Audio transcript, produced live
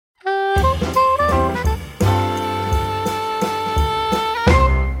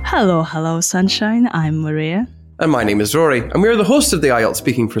Hello, Sunshine. I'm Maria. And my name is Rory, and we are the hosts of the IELTS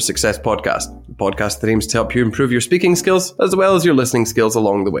Speaking for Success podcast, a podcast that aims to help you improve your speaking skills as well as your listening skills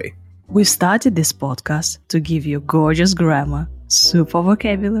along the way. We've started this podcast to give you gorgeous grammar, super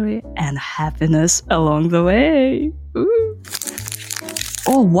vocabulary, and happiness along the way. Ooh.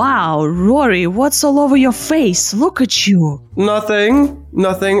 Oh wow, Rory, what's all over your face? Look at you. Nothing.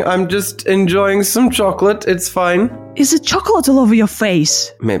 I'm just enjoying some chocolate. It's fine. Is it chocolate all over your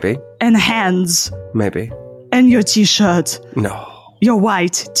face? Maybe. And hands? Maybe. And your t-shirt? No. Your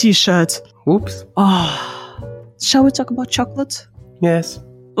white t-shirt? Whoops. Oh. Shall we talk about chocolate? Yes.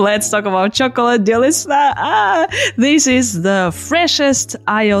 Let's talk about chocolate, dear listener. This is the freshest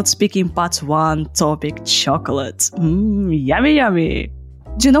IELTS Speaking Part 1 topic, chocolate. Yummy, yummy.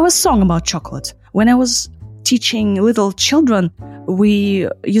 Do you know a song about chocolate? When I was teaching little children, we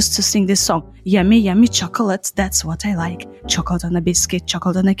used to sing this song. Yummy, yummy chocolate, that's what I like. Chocolate on a biscuit,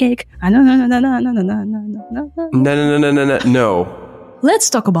 chocolate on a cake. No. Let's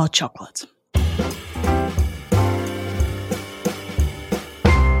talk about chocolate.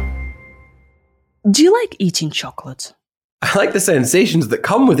 Do you like eating chocolate? I like the sensations that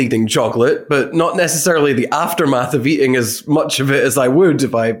come with eating chocolate, but not necessarily the aftermath of eating as much of it as I would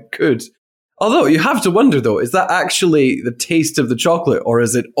if I could. Although, you have to wonder, though, is that actually the taste of the chocolate, or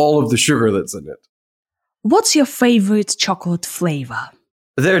is it all of the sugar that's in it? What's your favorite chocolate flavor?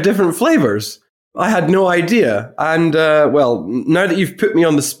 There are different flavors. I had no idea. And, now that you've put me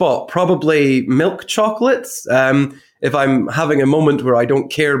on the spot, probably milk chocolates, if I'm having a moment where I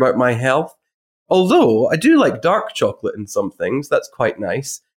don't care about my health. Although, I do like dark chocolate in some things. That's quite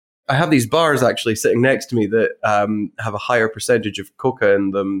nice. I have these bars actually sitting next to me that have a higher percentage of cocoa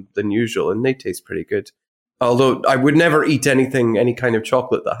in them than usual, and they taste pretty good. Although I would never eat any kind of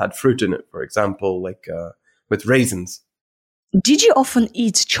chocolate that had fruit in it, for example, like with raisins. Did you often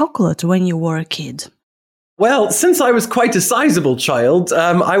eat chocolate when you were a kid? Well, since I was quite a sizable child,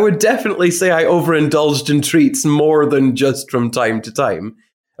 I would definitely say I overindulged in treats more than just from time to time.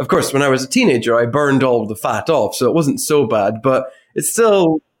 Of course, when I was a teenager, I burned all the fat off, so it wasn't so bad, but it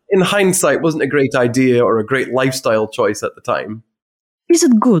still, in hindsight, wasn't a great idea or a great lifestyle choice at the time. Is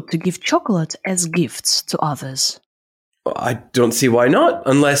it good to give chocolate as gifts to others? I don't see why not,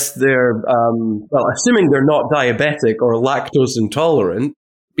 unless they're, assuming they're not diabetic or lactose intolerant,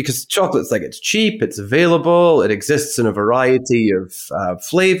 because chocolate's it's cheap, it's available, it exists in a variety of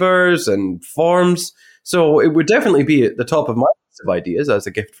flavors and forms, so it would definitely be at the top of my list of ideas as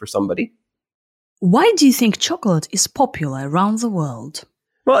a gift for somebody. Why do you think chocolate is popular around the world?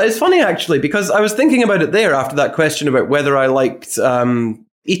 Well, it's funny, actually, because I was thinking about it there after that question about whether I liked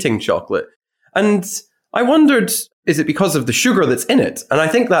eating chocolate. And I wondered, is it because of the sugar that's in it? And I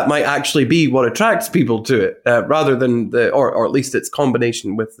think that might actually be what attracts people to it, rather than or at least its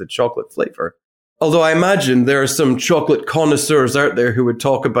combination with the chocolate flavor. Although I imagine there are some chocolate connoisseurs out there who would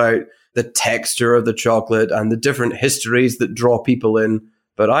talk about the texture of the chocolate and the different histories that draw people in.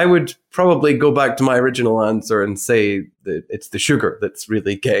 But I would probably go back to my original answer and say that it's the sugar that's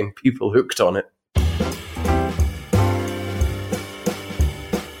really getting people hooked on it.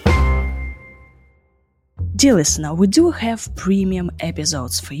 Dear listener, we do have premium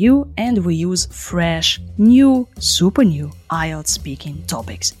episodes for you, and we use fresh, new, super new IELTS speaking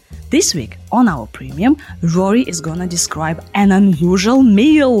topics. This week on our premium, Rory is gonna describe an unusual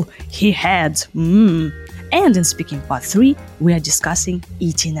meal he had. And in Speaking Part 3, we are discussing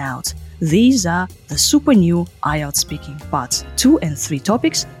eating out. These are the super new IELTS Speaking Part 2 and 3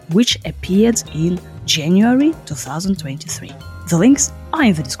 topics, which appeared in January 2023. The links are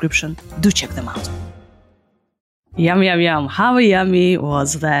in the description. Do check them out. Yum, yum, yum. How yummy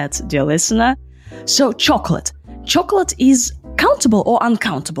was that, dear listener? So, chocolate. Chocolate is countable or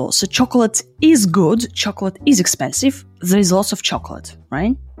uncountable. So, chocolate is good. Chocolate is expensive. There is lots of chocolate,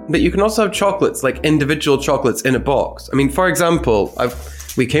 right? But you can also have chocolates, like individual chocolates in a box. I mean, for example,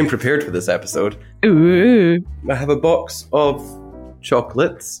 we came prepared for this episode. Ooh. I have a box of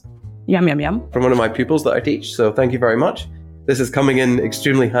chocolates. Yum, yum, yum. From one of my pupils that I teach, so thank you very much. This is coming in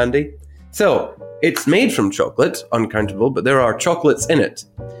extremely handy. So, it's made from chocolate, uncountable, but there are chocolates in it.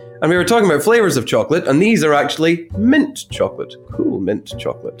 And we were talking about flavors of chocolate, and these are actually mint chocolate. Cool mint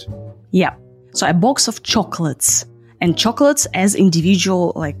chocolate. Yeah. So a box of chocolates. And chocolates as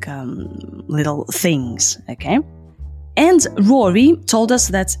individual, little things, okay? And Rory told us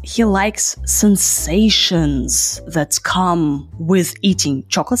that he likes sensations that come with eating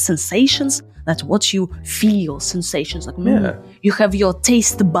chocolate, sensations that what you feel, sensations like you have your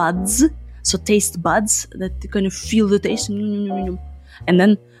taste buds, so taste buds that you kind of feel the taste, and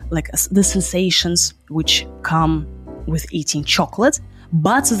then the sensations which come with eating chocolate.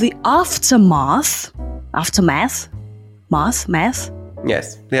 but the aftermath,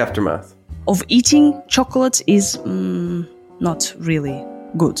 Yes, the aftermath. of eating chocolate is not really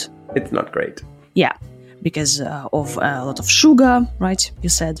good. It's not great. Yeah, because of a lot of sugar, right? You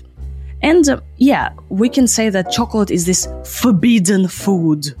said. And we can say that chocolate is this forbidden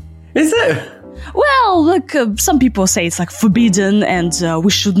food. Is it? Well, like some people say it's like forbidden and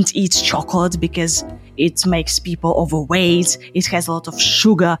we shouldn't eat chocolate because it makes people overweight, it has a lot of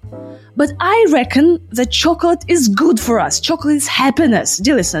sugar. But I reckon that chocolate is good for us. Chocolate is happiness.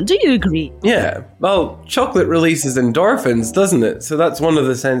 Dear listener, do you agree? Yeah. Well, chocolate releases endorphins, doesn't it? So that's one of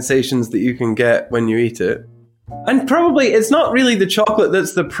the sensations that you can get when you eat it. And probably it's not really the chocolate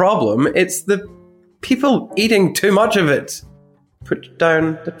that's the problem, it's the people eating too much of it. Put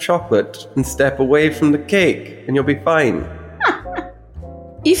down the chocolate and step away from the cake and you'll be fine.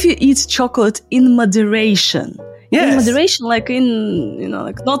 If you eat chocolate in moderation. Yes. In moderation, like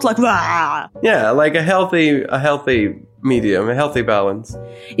like not like rah. Yeah, like a healthy medium, a healthy balance.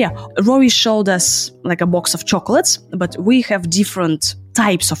 Yeah, Rory showed us like a box of chocolates, but we have different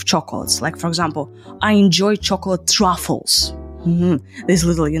types of chocolates. Like, for example, I enjoy chocolate truffles. These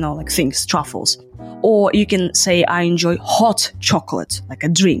little, like things, truffles. Or you can say I enjoy hot chocolate, like a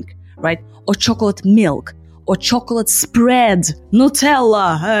drink, right? Or chocolate milk. Or chocolate spread,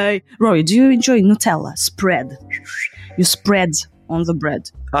 Nutella. Hey, Rory, do you enjoy Nutella spread? You spread on the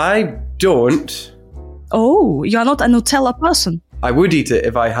bread. I don't. Oh, you're not a Nutella person. I would eat it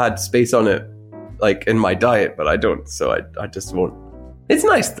if I had space on it, like in my diet, but I don't, so I just won't. It's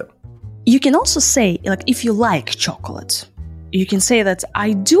nice though. You can also say, like, if you like chocolate, you can say that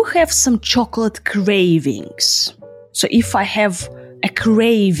I do have some chocolate cravings. So if I have a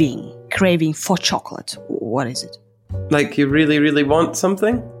craving for chocolate, what is it? Like you really, really want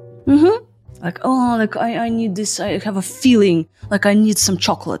something? Like, I need this, I have a feeling like I need some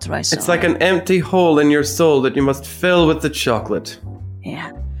chocolate, right? So, it's like an empty hole in your soul that you must fill with the chocolate.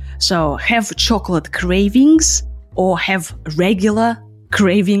 Yeah. So have chocolate cravings or have regular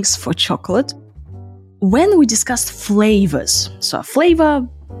cravings for chocolate. When we discussed flavors, so flavor,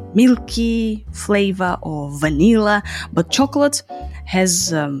 milky flavor or vanilla, but chocolate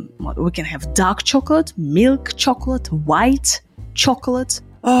has, we can have dark chocolate, milk chocolate, white chocolate.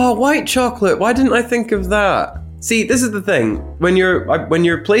 Oh, white chocolate. Why didn't I think of that? See, this is the thing. When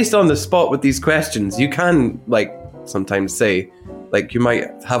you're placed on the spot with these questions, you can, like, sometimes say, like, you might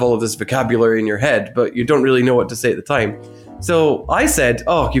have all of this vocabulary in your head, but you don't really know what to say at the time. So I said,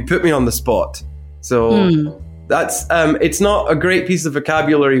 oh, you put me on the spot. So that's, it's not a great piece of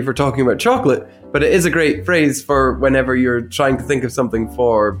vocabulary for talking about chocolate, but it is a great phrase for whenever you're trying to think of something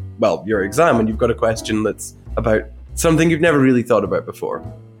for, well, your exam and you've got a question that's about something you've never really thought about before.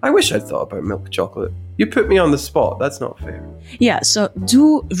 I wish I'd thought about milk chocolate. You put me on the spot. That's not fair. Yeah, so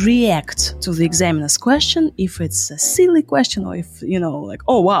do react to the examiner's question if it's a silly question or if, like,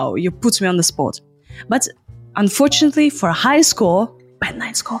 oh, wow, you put me on the spot. But unfortunately, for a high score, band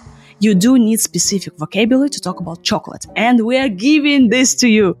 9 score, you do need specific vocabulary to talk about chocolate. And we are giving this to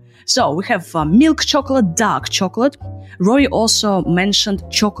you. So we have milk chocolate, dark chocolate. Rory also mentioned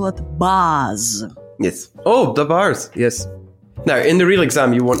chocolate bars. Yes. Oh, the bars. Yes. Now, in the real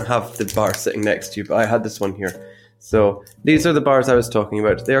exam, you won't have the bar sitting next to you, but I had this one here. So these are the bars I was talking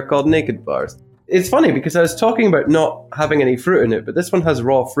about. They are called naked bars. It's funny because I was talking about not having any fruit in it, but this one has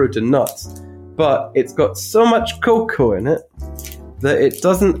raw fruit and nuts. But it's got so much cocoa in it that it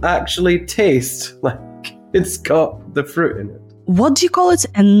doesn't actually taste like it's got the fruit in it. What do you call it?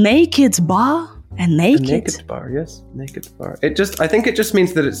 A naked bar? A naked bar, yes. Naked bar. I think it just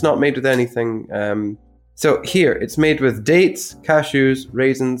means that it's not made with anything. So here, it's made with dates, cashews,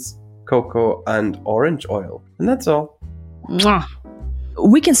 raisins, cocoa, and orange oil. And that's all.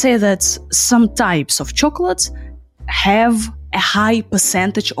 We can say that some types of chocolates have a high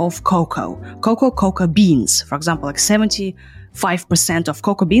percentage of cocoa. Cocoa beans. For example, like 75% of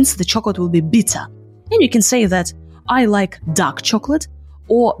cocoa beans, the chocolate will be bitter. And you can say that I like dark chocolate,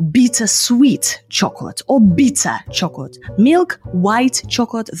 or bitter-sweet chocolate, or bitter chocolate. Milk, white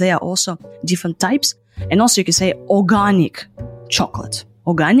chocolate, they are also different types. And also you can say organic chocolate.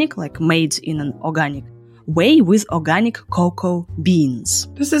 Organic, like made in an organic way with organic cocoa beans.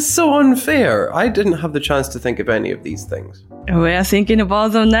 This is so unfair. I didn't have the chance to think of any of these things. We're thinking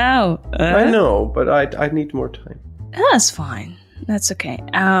about them now. I know, but I need more time. That's fine. That's okay.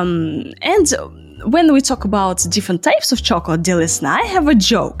 And when we talk about different types of chocolate, dear listener, I have a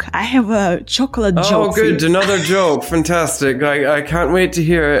joke. I have a chocolate joke. Oh, good. Another joke. Fantastic. I can't wait to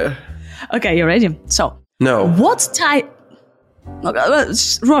hear it. Okay, you ready? So, no. What type...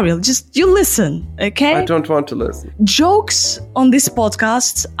 Rory, just you listen, okay? I don't want to listen. Jokes on this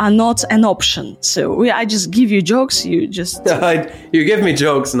podcast are not an option. So I just give you jokes, you just... You give me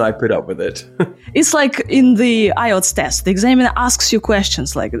jokes and I put up with it. It's like in the IELTS test. The examiner asks you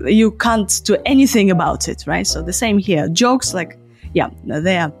questions, like you can't do anything about it, right? So the same here. Jokes, like, yeah,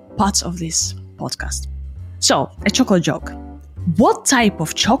 they are parts of this podcast. So, a chocolate joke. What type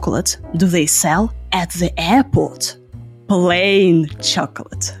of chocolate do they sell at the airport? Plain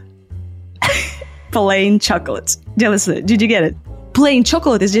chocolate. Plain chocolate. Dear listener, did you get it? Plain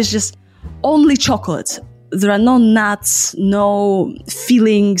chocolate is just only chocolate. There are no nuts, no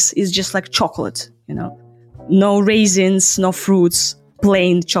fillings. It's just like chocolate, you know? No raisins, no fruits.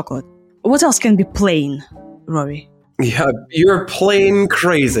 Plain chocolate. What else can be plain, Rory? Yeah, you're plain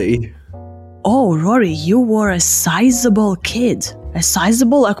crazy. Oh, Rory, you were a sizable kid. A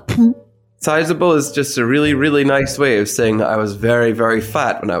sizable, like... Sizable is just a really, really nice way of saying that I was very, very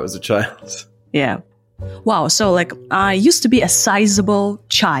fat when I was a child. Yeah. Wow, so like I used to be a sizable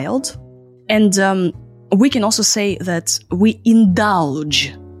child, and we can also say that we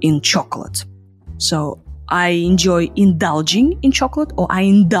indulge in chocolate. So I enjoy indulging in chocolate, or I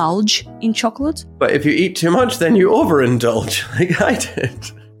indulge in chocolate. But if you eat too much, then you overindulge, like I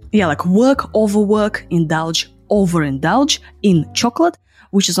did. Yeah, like work, overwork, indulge, overindulge in chocolate,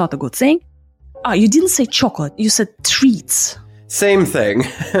 which is not a good thing. You didn't say chocolate, you said treats. Same thing.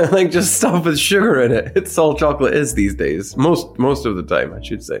 Like just stuff with sugar in it. It's all chocolate is these days. Most of the time, I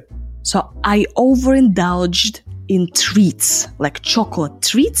should say. So I overindulged in treats, like chocolate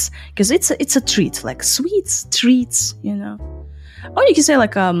treats, because it's a treat, like sweets, treats, you know. Or you can say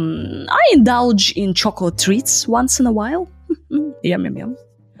like, I indulge in chocolate treats once in a while. Yum, yum, yum.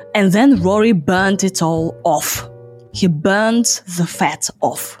 And then Rory burnt it all off. He burnt the fat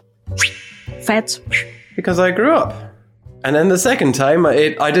off. Fat. Because I grew up. And then the second time,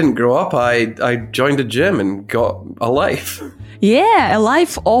 I didn't grow up. I joined a gym and got a life. Yeah, a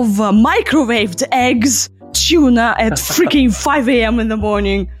life of microwaved eggs, tuna at freaking 5 a.m. in the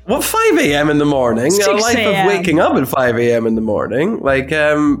morning. What, 5 a.m. in the morning? 6 a life a.m. of waking up at 5 a.m. in the morning. Like,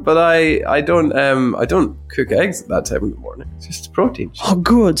 but I don't cook eggs at that time in the morning. It's just protein. Oh,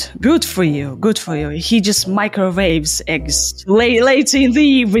 good for you. He just microwaves eggs late in the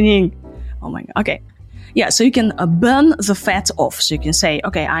evening. Oh my god. Okay. Yeah, so you can burn the fat off. So you can say,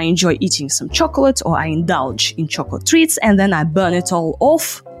 okay, I enjoy eating some chocolate, or I indulge in chocolate treats, and then I burn it all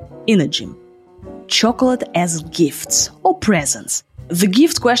off in a gym. Chocolate as gifts or presents. The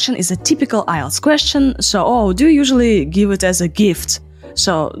gift question is a typical IELTS question. So, do you usually give it as a gift?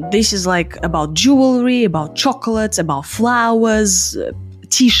 So this is like about jewelry, about chocolates, about flowers,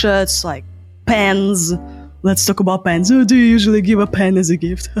 t-shirts, like pens. Let's talk about pens. Do you usually give a pen as a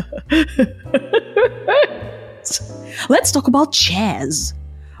gift? Let's talk about chairs.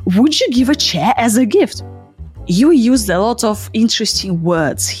 Would you give a chair as a gift? You used a lot of interesting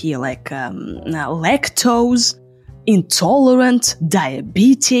words here, like lactose, intolerant,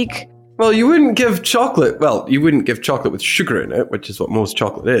 diabetic. Well, you wouldn't give chocolate. Well, you wouldn't give chocolate with sugar in it, which is what most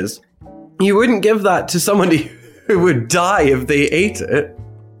chocolate is. You wouldn't give that to somebody who would die if they ate it.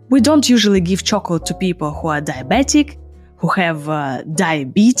 We don't usually give chocolate to people who are diabetic, who have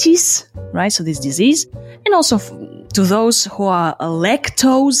diabetes, right? So this disease, and also to those who are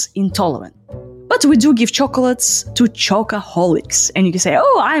lactose intolerant. But we do give chocolates to chocoholics. And you can say,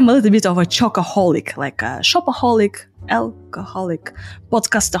 I'm a little bit of a chocoholic, like a shopaholic, alcoholic,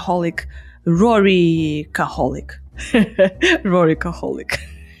 podcastaholic, Rory-caholic. Rory-caholic.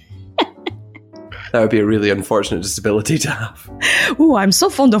 That would be a really unfortunate disability to have. Ooh, I'm so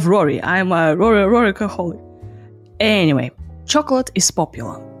fond of Rory. I'm a Rory-caholic. Anyway, chocolate is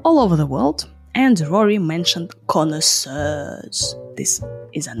popular all over the world, and Rory mentioned connoisseurs. This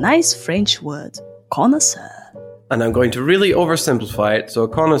is a nice French word, connoisseur. And I'm going to really oversimplify it. So a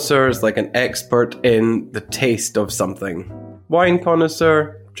connoisseur is like an expert in the taste of something. Wine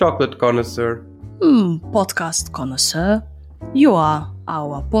connoisseur, chocolate connoisseur. Podcast connoisseur. You are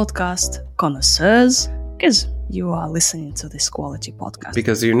our podcast connoisseurs because you are listening to this quality podcast.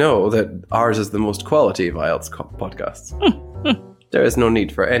 Because you know that ours is the most quality of IELTS podcasts. There is no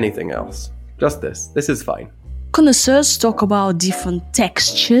need for anything else. Just this. This is fine. Connoisseurs talk about different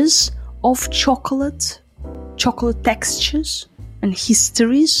textures of chocolate textures and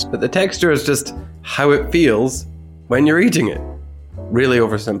histories. But the texture is just how it feels when you're eating it. Really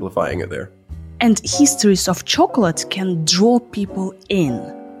oversimplifying it there. And histories of chocolate can draw people in.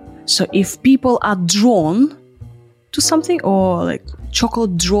 So if people are drawn to something, or like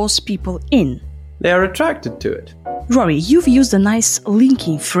chocolate draws people in, they are attracted to it. Rory, you've used a nice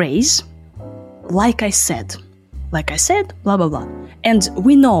linking phrase. Like I said, like I said, blah, blah, blah. And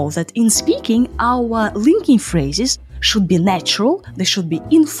we know that in speaking, our linking phrases should be natural, they should be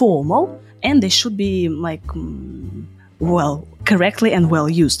informal, and they should be, correctly and well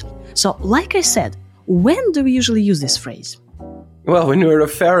used. So, like I said, when do we usually use this phrase? Well, when we're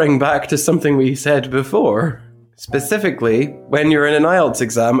referring back to something we said before. Specifically, when you're in an IELTS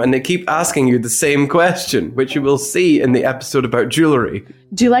exam and they keep asking you the same question, which you will see in the episode about jewellery.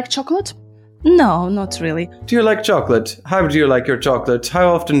 Do you like chocolate? No, not really. Do you like chocolate? How do you like your chocolate?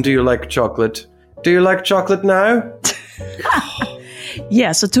 How often do you like chocolate? Do you like chocolate now?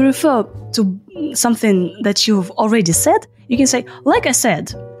 Yeah, so to refer to something that you've already said, you can say, like I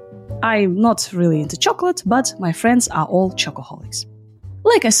said, I'm not really into chocolate, but my friends are all chocoholics.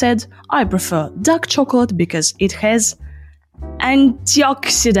 Like I said, I prefer dark chocolate because it has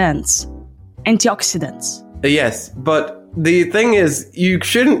antioxidants. Yes, but the thing is, you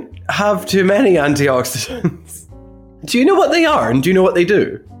shouldn't have too many antioxidants. Do you know what they are and do you know what they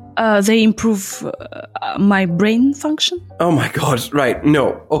do? They improve my brain function. Oh my god, right,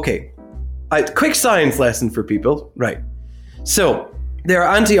 no, okay. Quick science lesson for people, right. So, there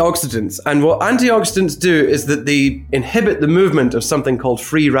are antioxidants, and what antioxidants do is that they inhibit the movement of something called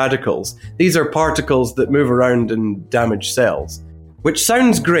free radicals. These are particles that move around and damage cells, which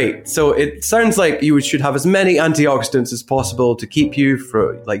sounds great. So it sounds like you should have as many antioxidants as possible to keep you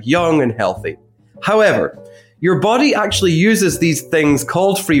young and healthy. However, your body actually uses these things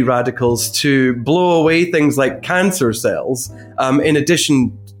called free radicals to blow away things like cancer cells. In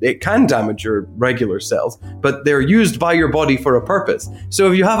addition, it can damage your regular cells, but they're used by your body for a purpose.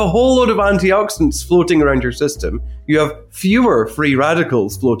 So if you have a whole load of antioxidants floating around your system, you have fewer free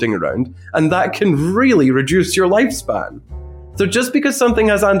radicals floating around, and that can really reduce your lifespan. So just because something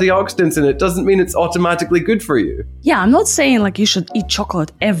has antioxidants in it doesn't mean it's automatically good for you. Yeah, I'm not saying you should eat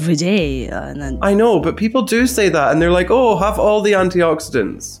chocolate every day. I know, but people do say that, and they're like, oh, have all the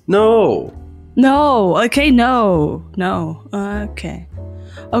antioxidants. No. Okay.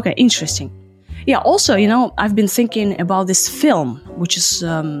 Okay, interesting. Yeah, also, I've been thinking about this film, which is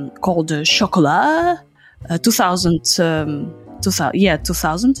called Chocolat, 2000,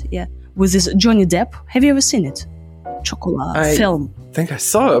 with this Johnny Depp. Have you ever seen it? Chocolat film. I think I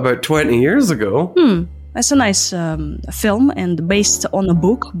saw it about 20 years ago. That's a nice film and based on a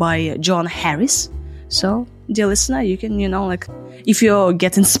book by John Harris. So, dear listener, you can, if you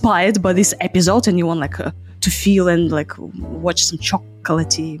get inspired by this episode and you want to feel and watch some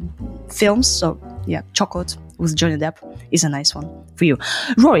chocolatey films. So yeah, Chocolate with Johnny Depp is a nice one for you.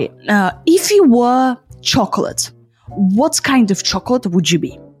 Rory, if you were chocolate, what kind of chocolate would you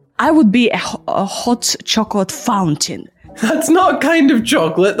be? I would be a hot chocolate fountain. That's not a kind of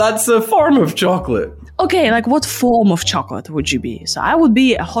chocolate, that's a form of chocolate. Okay, what form of chocolate would you be? So I would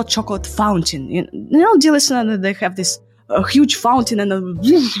be a hot chocolate fountain. Dear listener, they have this a huge fountain and the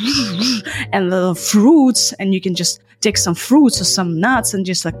fruits, and you can just take some fruits or some nuts and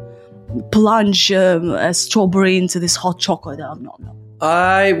just plunge a strawberry into this hot chocolate. No.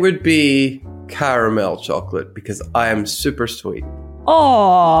 I would be caramel chocolate because I am super sweet.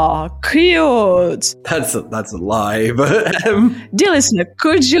 Oh, cute. That's a lie, but dear listener,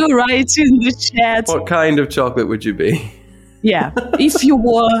 could you write in the chat what kind of chocolate would you be? Yeah, if you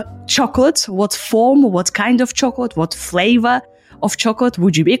were chocolate, what form, what kind of chocolate, what flavor of chocolate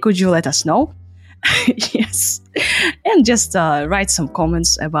would you be? Could you let us know? Yes. And just write some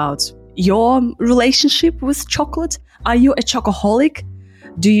comments about your relationship with chocolate. Are you a chocoholic?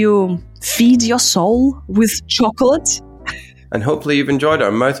 Do you feed your soul with chocolate? And hopefully you've enjoyed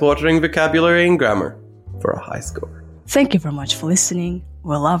our mouth-watering vocabulary and grammar for a high score. Thank you very much for listening.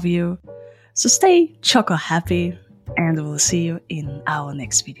 We love you. So stay choco-happy. And we'll see you in our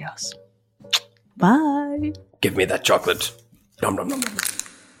next videos. Bye. Give me that chocolate. Nom nom nom nom.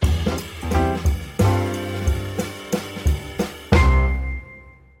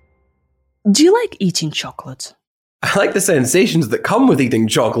 Do you like eating chocolate? I like the sensations that come with eating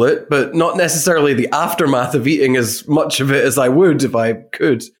chocolate, but not necessarily the aftermath of eating as much of it as I would if I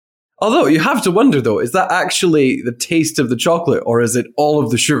could. Although you have to wonder though, is that actually the taste of the chocolate or is it all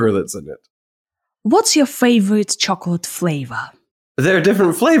of the sugar that's in it? What's your favorite chocolate flavor? There are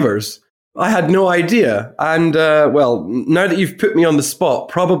different flavors. I had no idea. And, now that you've put me on the spot,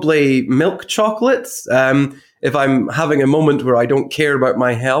 probably milk chocolates, if I'm having a moment where I don't care about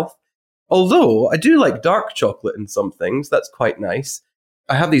my health. Although, I do like dark chocolate in some things. That's quite nice.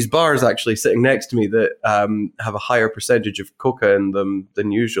 I have these bars actually sitting next to me that have a higher percentage of cocoa in them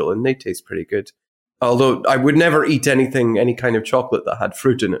than usual, and they taste pretty good. Although I would never eat any kind of chocolate that had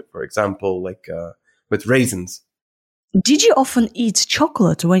fruit in it, for example, with raisins. Did you often eat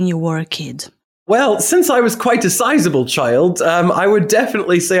chocolate when you were a kid? Well, since I was quite a sizable child, I would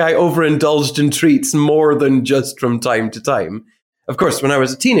definitely say I overindulged in treats more than just from time to time. Of course, when I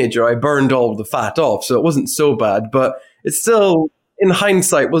was a teenager, I burned all the fat off, so it wasn't so bad, but it still, in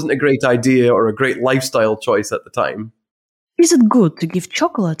hindsight, wasn't a great idea or a great lifestyle choice at the time. Is it good to give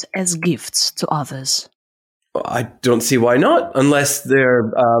chocolate as gifts to others? I don't see why not, unless they're,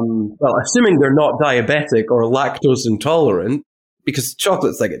 assuming they're not diabetic or lactose intolerant, because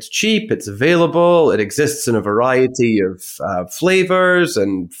chocolate's it's cheap, it's available, it exists in a variety of flavors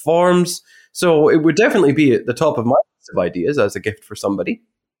and forms. So it would definitely be at the top of my list of ideas as a gift for somebody.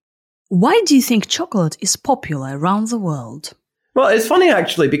 Why do you think chocolate is popular around the world? Well, it's funny,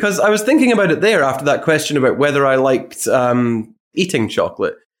 actually, because I was thinking about it there after that question about whether I liked eating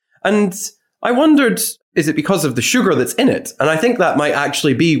chocolate. And I wondered, is it because of the sugar that's in it? And I think that might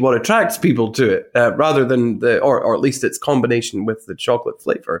actually be what attracts people to it, rather than or at least its combination with the chocolate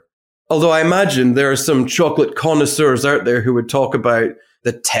flavor. Although I imagine there are some chocolate connoisseurs out there who would talk about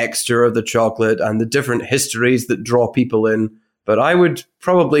the texture of the chocolate and the different histories that draw people in. But I would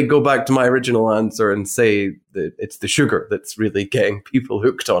probably go back to my original answer and say that it's the sugar that's really getting people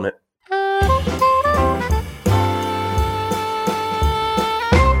hooked on it.